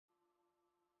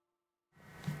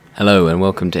Hello and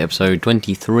welcome to episode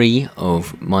 23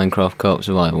 of Minecraft Co-op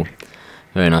Survival.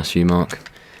 Very nice of you, Mark.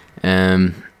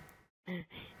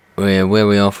 Where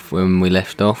we off when we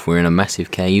left off? We're in a massive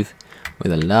cave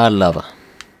with a lot of lava.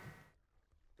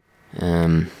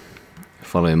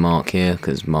 Following Mark here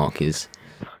because Mark is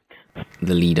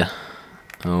the leader.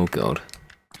 Oh god.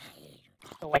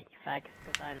 Oh wait, you fag,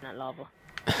 because I'm that lava.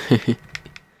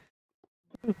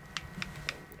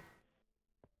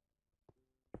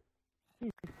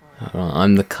 Alright,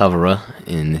 I'm the coverer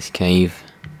in this cave.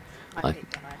 I think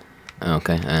I.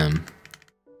 Okay,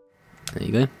 there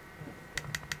you go.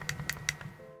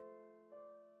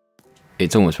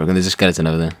 It's almost broken. There's a skeleton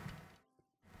over there.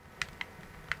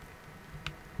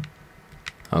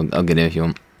 I'll get him if you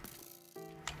want.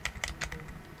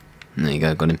 There you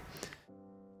go, got him.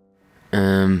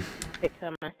 Pick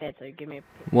some my head, so give me a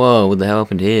pick. Whoa, what the hell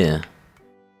happened here?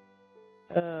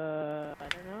 I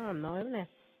don't know, I'm not in there.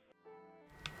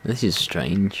 This is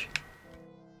strange.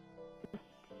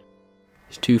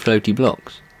 It's two floaty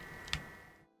blocks.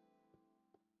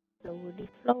 Floaty,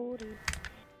 floaty.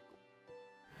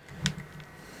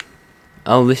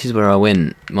 Oh, this is where I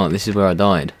went. Mark, this is where I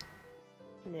died.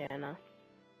 Yeah, no.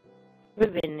 We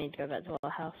really need to go back to our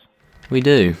house. We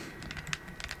do. Do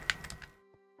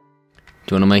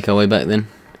you want to make our way back then?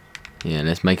 Yeah,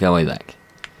 let's make our way back.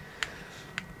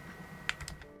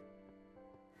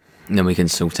 And then we can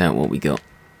sort out what we got.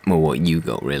 Well, what you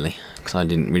got, really. Because I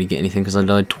didn't really get anything because I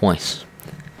died twice.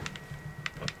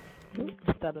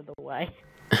 Just out of the way.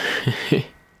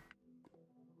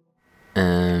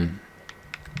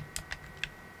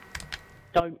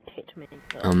 Don't hit me.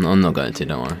 I'm not going to,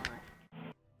 don't worry.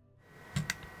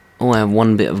 Oh, I have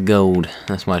one bit of gold.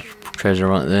 That's my treasure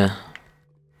right there.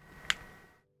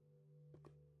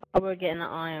 I will get an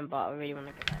iron, but I really want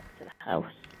to get back to the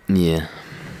house. Yeah.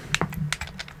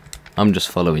 I'm just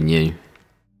following you.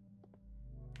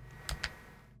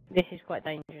 This is quite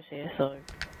dangerous here, so...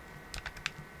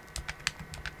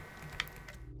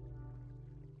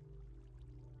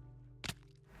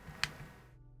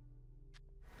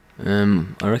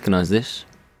 I recognise this.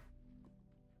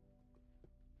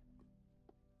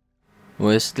 Well,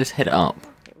 let's head up.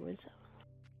 It was...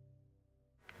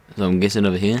 So I'm guessing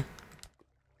over here.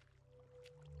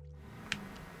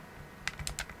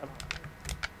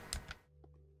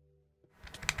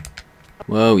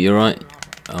 Whoa, you're right.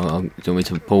 Oh, do you want me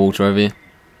to pour water over you?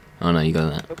 Oh no, you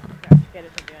got that.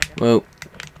 Well,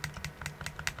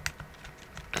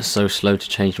 it's so slow to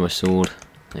change my sword.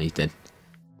 No, he's dead.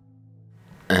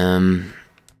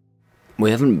 We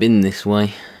haven't been this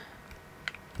way.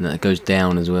 And that goes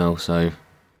down as well, so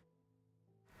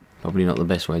probably not the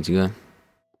best way to go.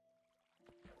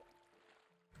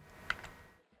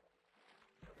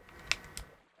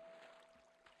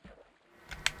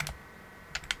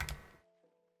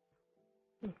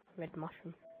 Red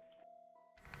mushroom.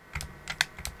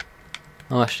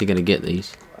 I'm actually going to get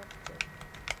these.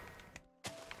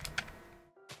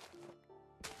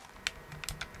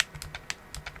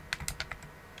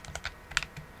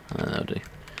 That'll do.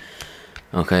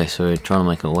 Okay, so we're trying to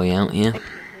make our way out here.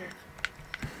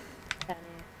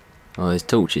 Oh, there's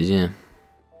torches, yeah.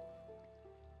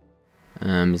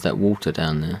 Is that water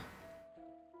down there?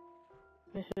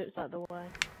 This looks like the way.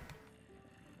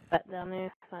 Back down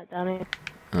there, right down here.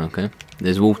 Okay.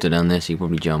 There's water down there, so you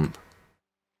probably jump.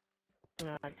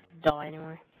 No, I'd die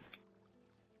anyway.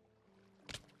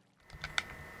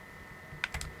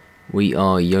 We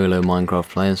are YOLO Minecraft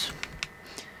players.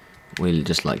 We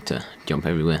just like to jump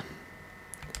everywhere.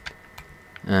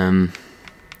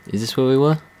 Is this where we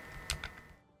were?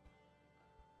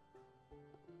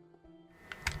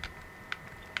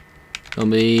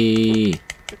 Zombie!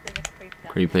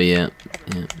 Creeper, yeah.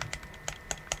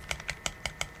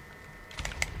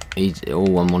 He's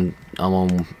I'm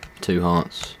on 2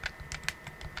 hearts.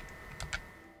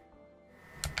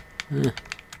 Yeah.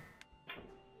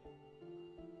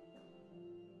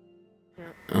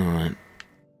 Alright.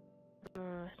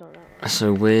 It's not that way.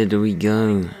 So where do we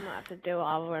go? I might have to do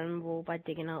our own wall by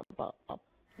digging up, but I'll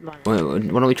run. Wait, why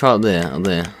don't we try up there? Up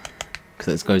there.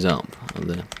 Because it goes up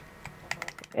there.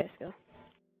 Let's go.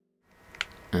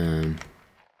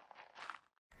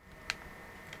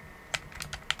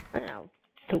 Ow.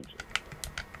 Torches.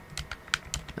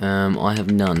 I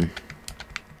have none.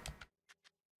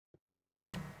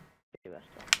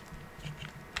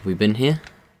 Have we been here?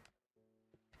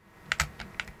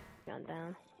 Going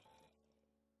down.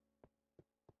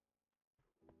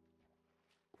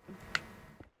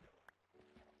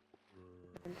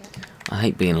 I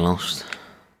hate being lost.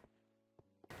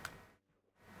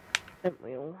 Don't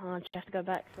we all? I'll just have to go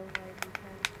back the way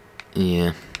we came.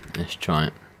 Yeah, let's try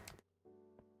it.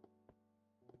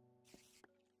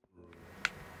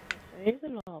 Here's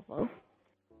the lava.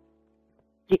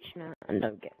 Ditch now and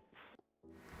don't get.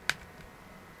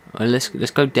 Alright,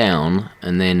 let's go down,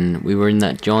 and then we were in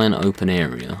that giant open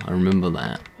area. I remember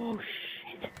that. Oh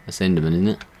shit. That's Enderman, isn't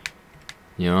it?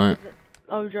 You alright?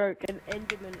 Oh, joke, an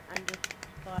Enderman and a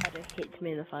spider hit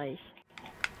me in the face.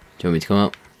 Do you want me to come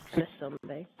up? And a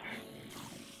zombie.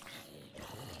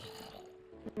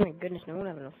 Oh my goodness, no one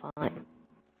having a fight.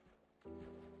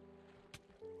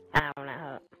 Ow, that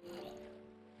hurt.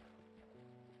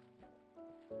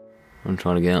 I'm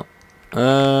trying to get up.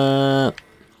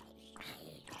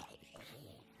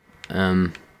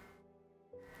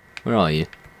 Where are you?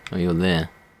 Oh, you're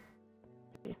there.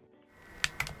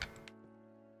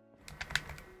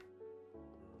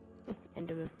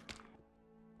 Enderman.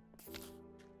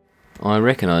 I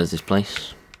recognise this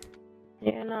place.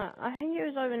 Yeah, no, I think it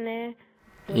was over there.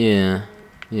 Yeah,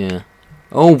 yeah.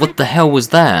 Oh, what the hell was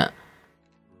that?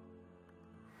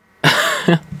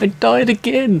 I died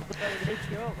again!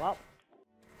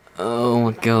 Oh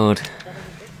my god.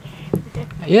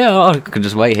 Yeah, I could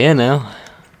just wait here now.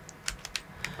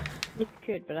 You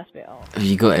could, but that's a bit off. Have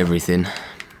you got everything?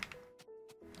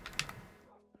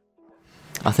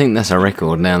 I think that's a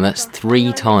record now. That's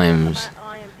 3 times.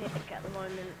 I am pick at the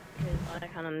moment because I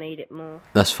kind of need it more.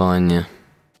 That's fine, yeah.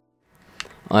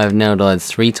 I have now died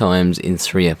 3 times in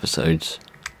 3 episodes.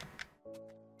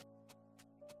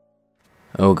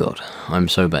 Oh god, I'm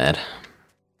so bad.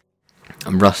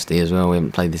 I'm rusty as well, we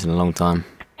haven't played this in a long time.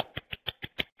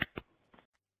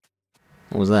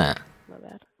 What was that? Not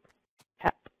bad.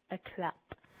 Tap a clap.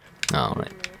 Oh,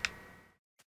 right.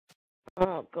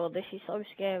 Oh god, this is so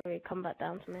scary. Come back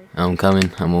down to me. I'm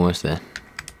coming, I'm almost there.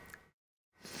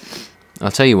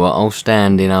 I'll tell you what, I'll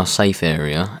stand in our safe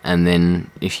area, and then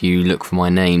if you look for my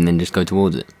name, then just go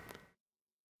towards it.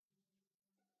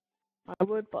 I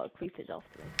would, but a creeper's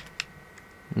after me.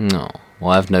 No,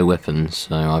 well I have no weapons,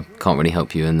 so I can't really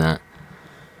help you in that.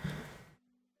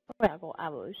 Wait, I got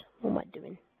arrows. What am I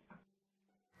doing?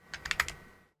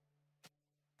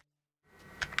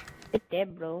 It's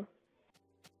dead, bro.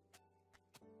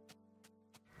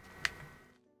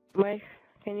 Where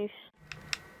can you?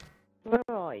 Where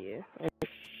are you? Oh,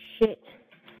 shit.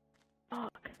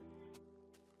 Fuck.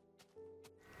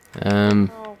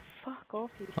 Oh, fuck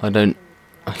off, you. I don't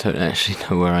actually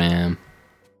know where I am.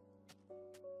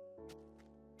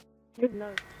 You know,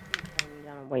 you don't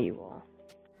know where you are.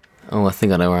 Oh, I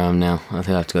think I know where I am now. I think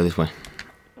I have to go this way.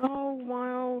 Oh,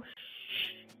 wow.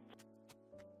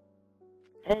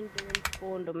 Enderman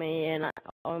spawned on me and I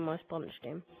almost punched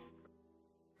him.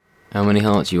 How many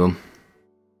hearts you on?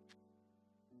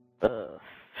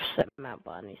 Set him out,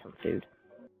 but I need some food.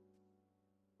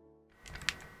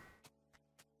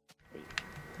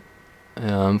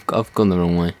 Yeah, I've gone the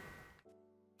wrong way.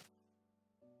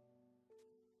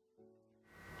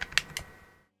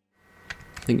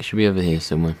 I think it should be over here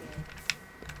somewhere.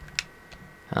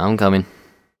 I'm coming.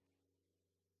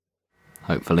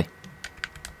 Hopefully.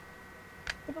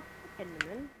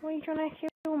 Enderman, why are you trying to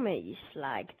kill me, you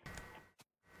slag?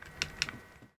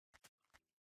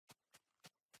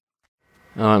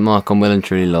 Alright, Mark, I'm well and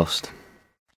truly lost.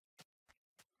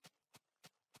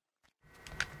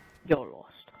 You're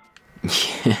lost.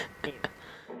 Yeah.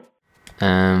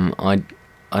 I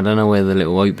don't know where the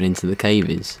little opening to the cave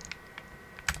is.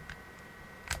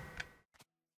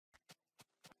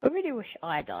 I really wish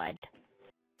I died.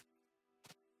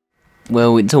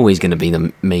 Well, it's always going to be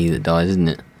me that dies, isn't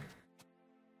it?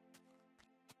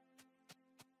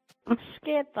 I'm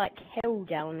scared like hell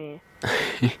down here.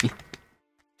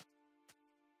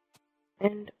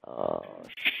 And oh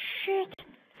shit,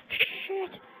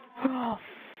 oh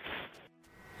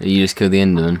You just killed the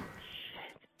Enderman.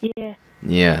 shit. Yeah.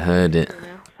 Yeah, I heard it.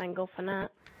 Now, thank God for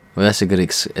that. Well, that's a good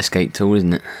escape tool,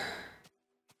 isn't it?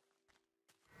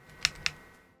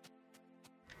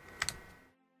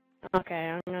 Okay,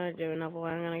 I'm gonna do another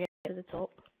one. I'm gonna get to the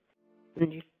top and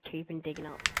just keep on digging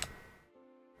up.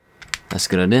 That's a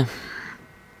good idea.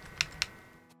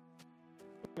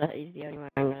 That is the only way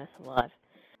I'm gonna survive.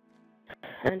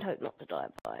 And hope not to die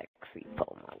by a creeper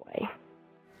on my way.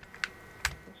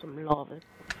 Some lava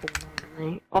falling on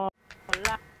me. Oh,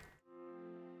 wow.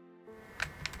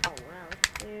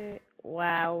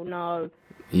 Wow, no.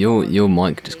 Your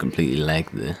mic just completely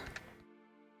lagged there.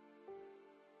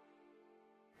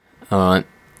 Alright,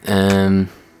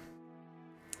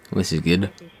 this is good.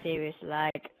 This is serious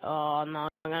lag. Oh no,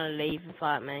 I'm gonna leave and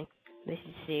fight me. This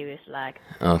is serious lag.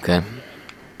 Okay.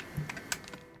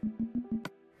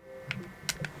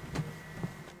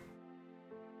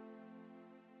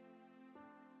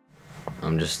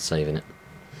 I'm just saving it.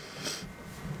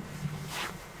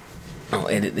 I'll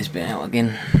edit this bit out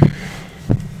again.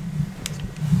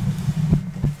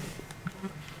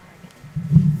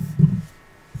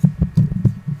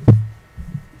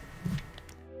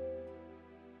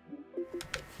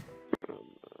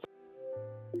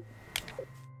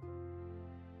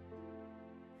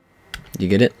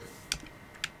 Did you get it?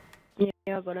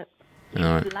 Yeah, I got it.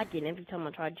 Alright. It's lagging every time I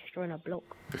try destroying a block.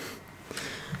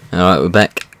 Alright, we're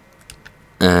back.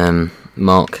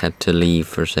 Mark had to leave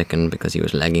for a second because he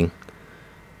was lagging.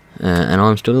 And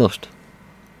I'm still lost.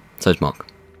 So's Mark.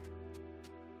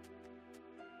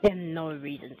 There's no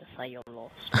reason to say you're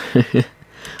lost.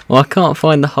 Well, I can't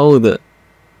find the hole that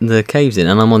the cave's in,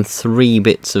 and I'm on 3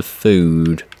 bits of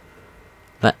food.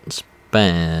 That's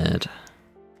bad.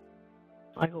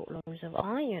 I got loads of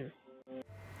iron.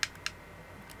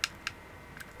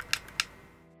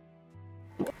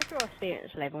 What's your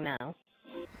experience level now?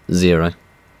 0.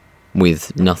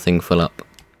 With nothing full up.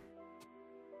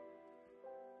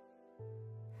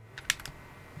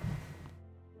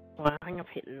 Well, I think I've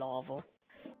hit lava.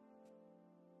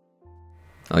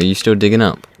 Are you still digging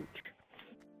up?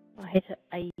 I hit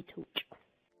a torch.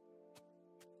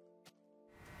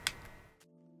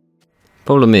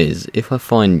 Problem is, if I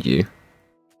find you,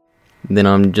 then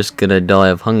I'm just gonna die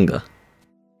of hunger.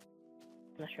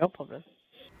 That's your problem.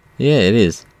 Yeah, it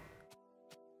is.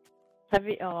 Have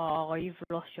you? Oh, you've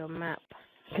lost your map.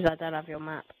 Because I don't have your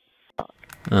map. Fuck.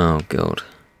 Oh god.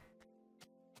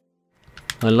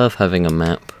 I love having a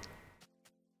map.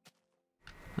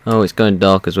 Oh, it's going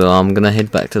dark as well. I'm gonna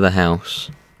head back to the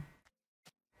house.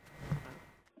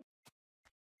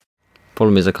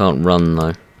 Problem is I can't run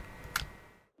though.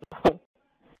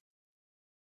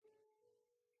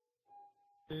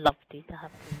 Lovely to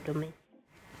have food on me.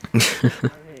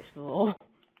 It's raw.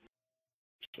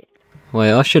 Shit.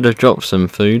 Wait, I should have dropped some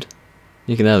food.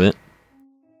 You can have it.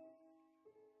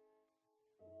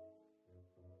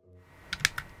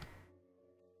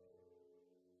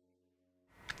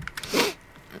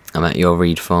 I'm at your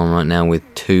reed farm right now with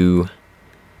 2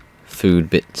 food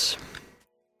bits.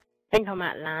 I think I'm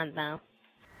at land now.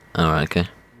 Alright, okay.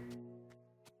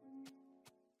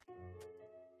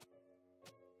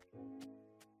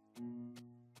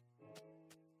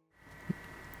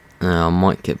 I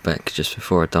might get back just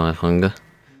before I die of hunger.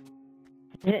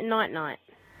 Is it night?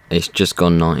 It's just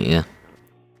gone night, yeah.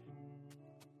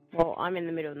 Well, I'm in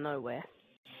the middle of nowhere.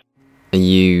 Are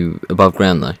you above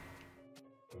ground though?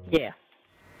 Yeah.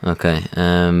 Okay,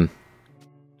 I'm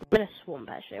in a swamp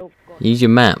actually. Oh god. use your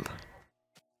map.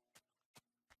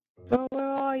 Oh, where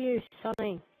are you,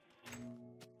 Sonny?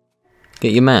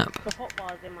 Get your map. The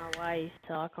hotbar's in my way,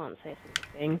 so I can't say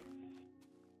anything.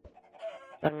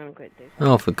 So I'm gonna quit this.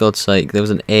 Oh, for God's sake, there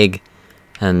was an egg,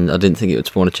 and I didn't think it would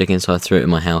spawn a chicken, so I threw it in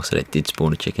my house, and it did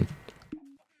spawn a chicken.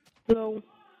 Hello.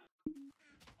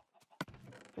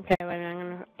 Okay, wait, I'm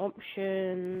gonna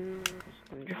options,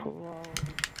 control,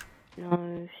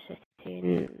 no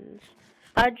settings.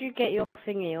 How'd you get your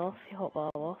thingy off, your hotbar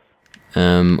off?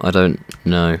 I don't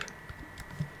know.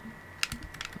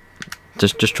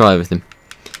 Just try everything.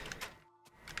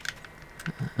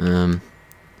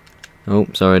 Oh,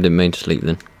 sorry, I didn't mean to sleep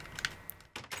then.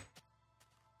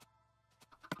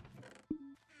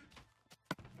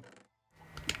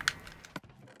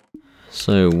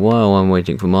 So, while I'm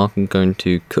waiting for Mark, I'm going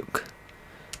to cook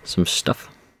some stuff.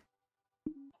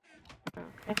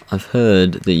 Okay. I've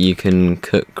heard that you can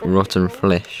cook rotten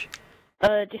flesh.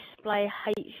 Display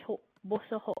what's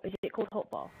the hot, is it called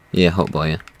hotbar? Yeah, hotbar,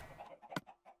 yeah.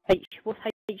 What's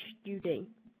HUD?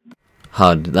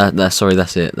 HUD, sorry,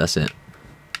 that's it.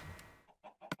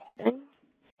 Okay.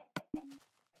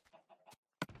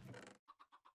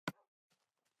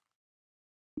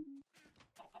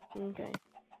 Okay.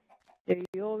 So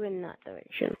you're in that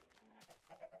direction.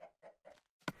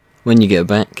 When you get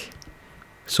back,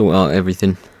 sort out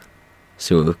everything,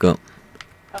 see what we've got.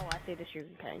 Oh, I see the sugar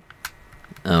cane.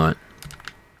 Alright.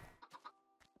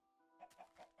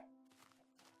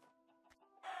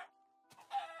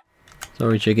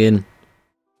 Sorry, chicken.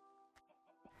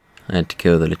 I had to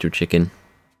kill the little chicken.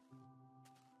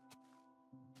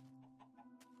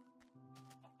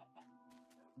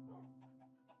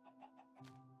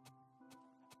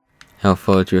 How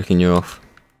far do you reckon you're off?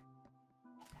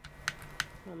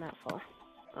 Not that far.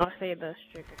 I see the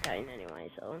sugar cane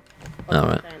anyway, so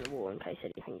Alright. stay in the water in case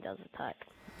anything does attack.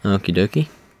 Okie dokie.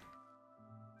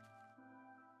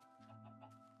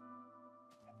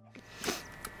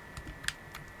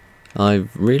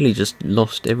 I've really just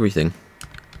lost everything.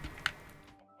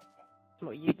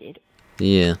 What you did.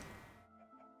 Yeah.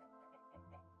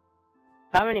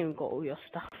 I haven't even got all your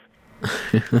stuff.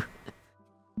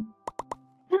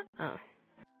 Oh.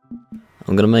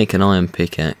 I'm gonna make an iron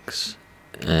pickaxe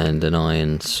and an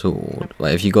iron sword.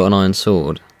 Wait, have you got an iron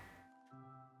sword?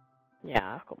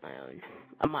 Yeah, I've got my own.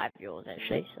 I might have yours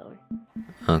actually, so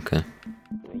Okay.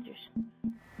 let me just...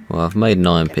 Well, I've made an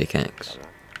iron pickaxe.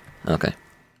 Okay.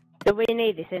 Do we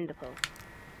need this ender pearl?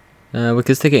 We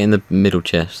could stick it in the middle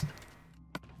chest.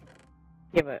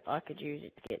 Yeah, but I could use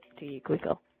it to get to you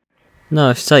quicker.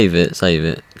 No, save it,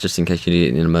 just in case you need it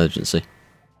in an emergency.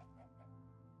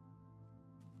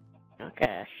 Okay,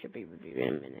 I should be with you in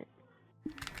a minute.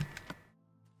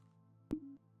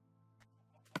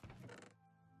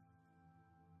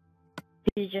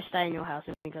 You just stay in your house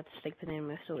and we go to sleep and then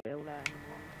we'll sort it all out in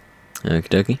the morning. Okie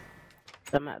dokie.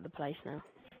 So I'm at the place now.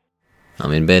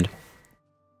 I'm in bed.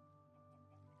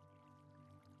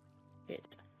 Shit.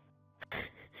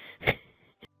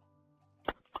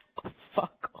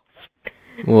 Fuck off.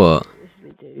 What?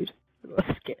 Seriously, dude.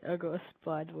 I got a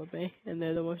spider on me, and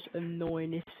they're the most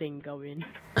annoyingest thing going.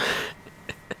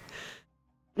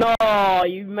 No,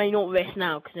 you may not rest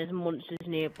now because there's monsters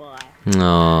nearby.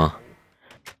 Aww.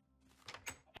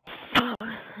 Fuck's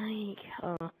sake.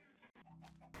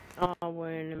 Oh,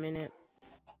 wait in a minute.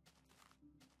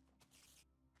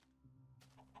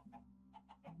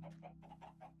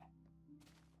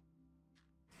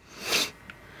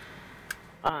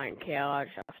 I don't care, I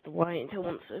just have to wait until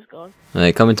monster's gone.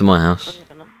 Hey, come into my house.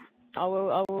 I will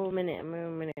a minute,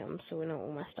 I'm sorting out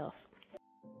all my stuff.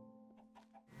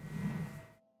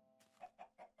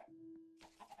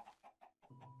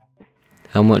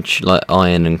 How much, like,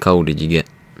 iron and coal did you get?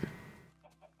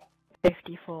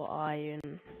 54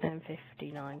 iron and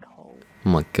 59 coal. Oh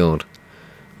my god.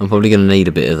 I'm probably going to need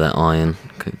a bit of that iron,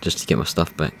 just to get my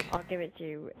stuff back. I'll give it to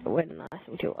you when I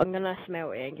sort it. I'm gonna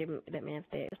smelt it and let me have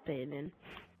the XP and then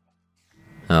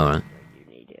Alright. you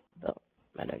need it, but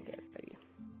I don't get it for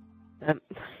you.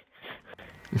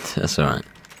 That's alright.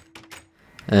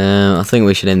 I think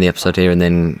we should end the episode here and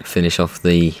then finish off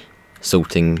the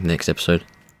sorting next episode.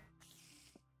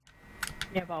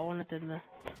 Yeah, but I wanted them to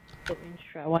put in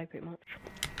straight away pretty much.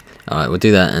 Alright, we'll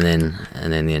do that and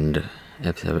then the end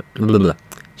episode. Blah, blah, blah.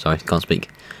 Sorry, can't speak.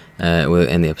 We'll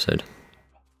end the episode.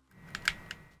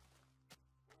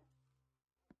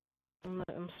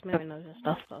 I'm smelting those and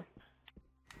stuff though.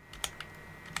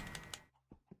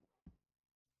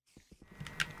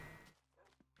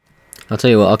 I'll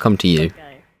tell you what, I'll come to you.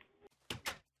 Okay.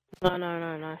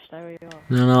 No, stay where you are.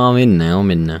 No, I'm in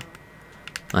now.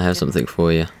 I have something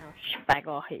for you. Oh, spag,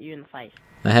 I'll hit you in the face.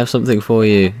 I have something for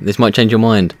you. This might change your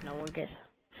mind. No one gets.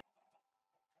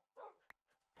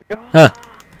 Ah!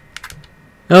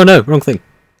 Oh no, wrong thing.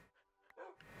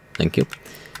 Thank you.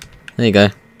 There you go.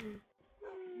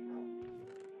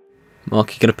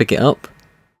 Mark, you gonna pick it up?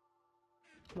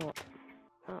 What?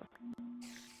 Oh.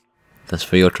 That's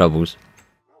for your troubles.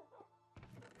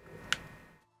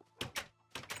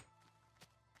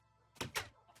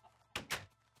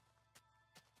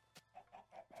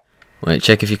 Wait,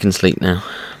 check if you can sleep now.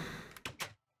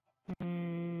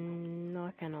 No,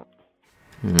 I cannot.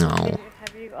 No.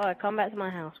 Have you? Alright, come back to my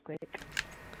house quick.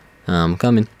 I'm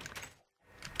coming.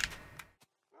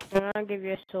 I'm gonna give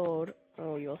you a sword,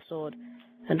 or your sword,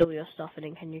 and all your stuff, and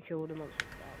then can you kill the monsters?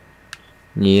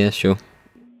 Yeah, sure.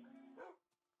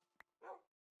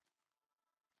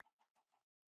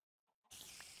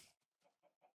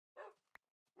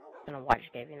 I don't know why I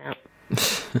just gave you that.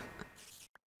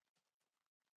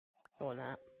 Or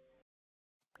that.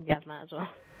 You have that as well.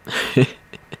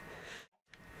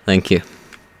 Thank you.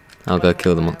 I'll go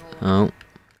kill them all. Oh,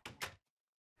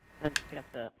 And pick up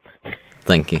the...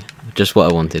 thank you. Just what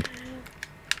I wanted.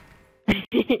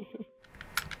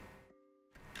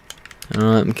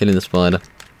 Alright, I'm killing the spider.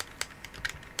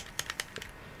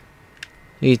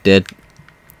 He's dead.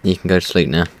 You can go to sleep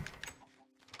now.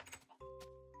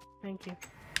 Thank you.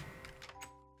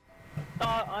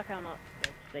 Oh, I cannot go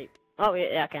to sleep. Oh,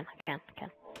 yeah, I can.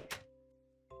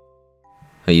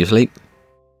 Are you asleep?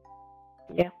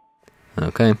 Yeah.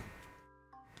 Okay.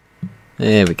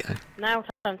 There we go. Now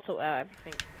time to sort out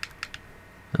everything.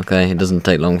 Okay, it doesn't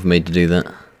take long for me to do that.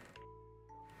 Can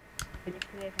you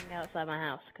clear everything outside my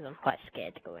house? Because I'm quite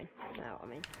scared to go in. You know what I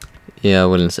mean? Yeah, I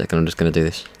will in a second. I'm just going to do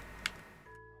this.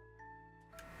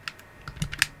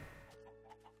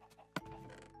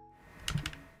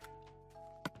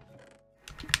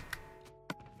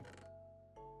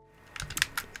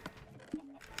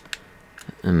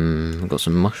 I've got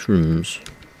some mushrooms.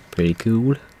 Pretty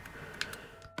cool.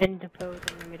 And the pearls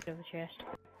in the middle of the chest.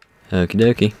 Okie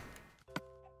dokie.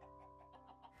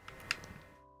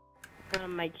 I'm gonna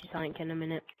make you something in a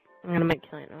minute. I'm gonna make you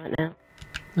something right now.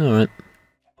 Alright.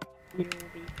 You will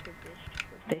be privileged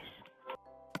with this.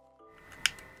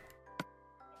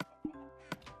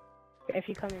 If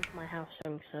you come into my house,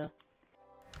 young sir.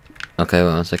 Okay,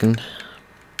 wait 1 second.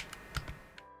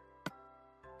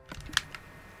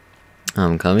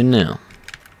 I'm coming now.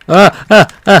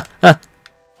 Ah!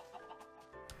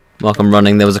 Mark, I'm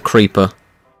running. There was a creeper.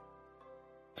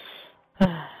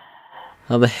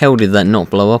 How the hell did that not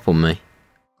blow up on me?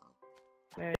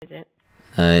 Where is it?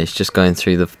 It's just going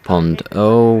through the pond.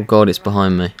 Oh god, it's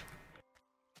behind me.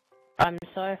 I'm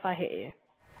sorry if I hit you.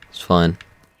 It's fine.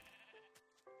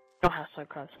 Oh, how so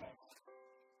close.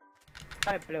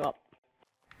 Oh, it blew up.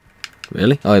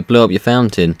 Really? Oh, it blew up your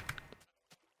fountain.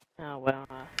 Oh, well,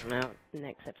 now,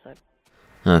 next episode.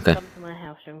 Okay. Come to my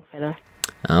house, young fella.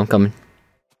 I'm coming.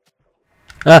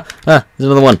 Ah! Ah! There's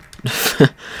another one!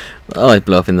 Oh, it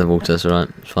blew up in the water, it's alright.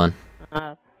 It's fine.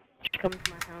 Come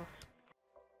to my house.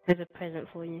 There's a present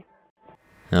for you.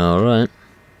 Alright.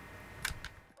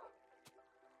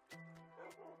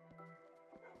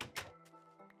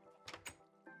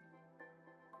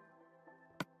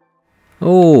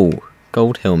 Oh!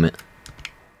 Gold helmet.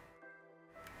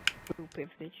 Ooh,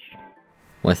 privilege.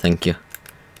 Why, thank you.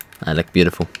 I look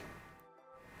beautiful.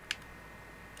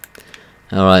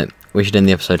 Alright, we should end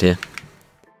the episode here.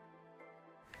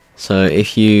 So,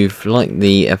 if you've liked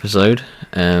the episode,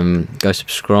 go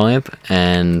subscribe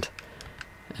and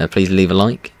please leave a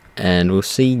like. And we'll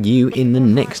see you in the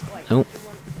next. Oh.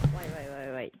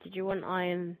 Wait. Did you want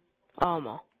iron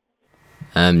armor?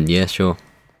 Yeah, sure.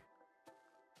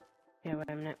 Yeah, wait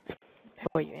a minute.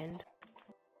 Before you end.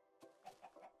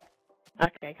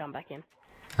 Okay, come back in.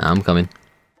 I'm coming.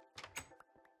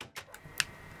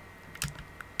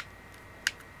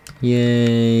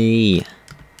 Yay!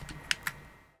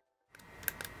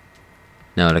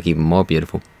 Now I look even more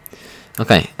beautiful.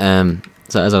 Okay,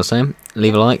 so as I was saying,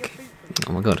 leave a like.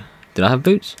 Oh my god, did I have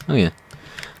boots? Oh yeah.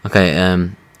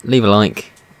 Okay, leave a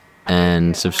like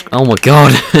and subscribe. Oh my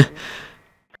god!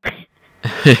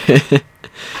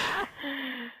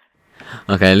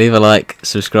 Okay, leave a like,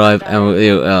 subscribe, and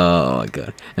oh my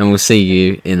god, and we'll see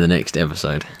you in the next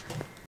episode.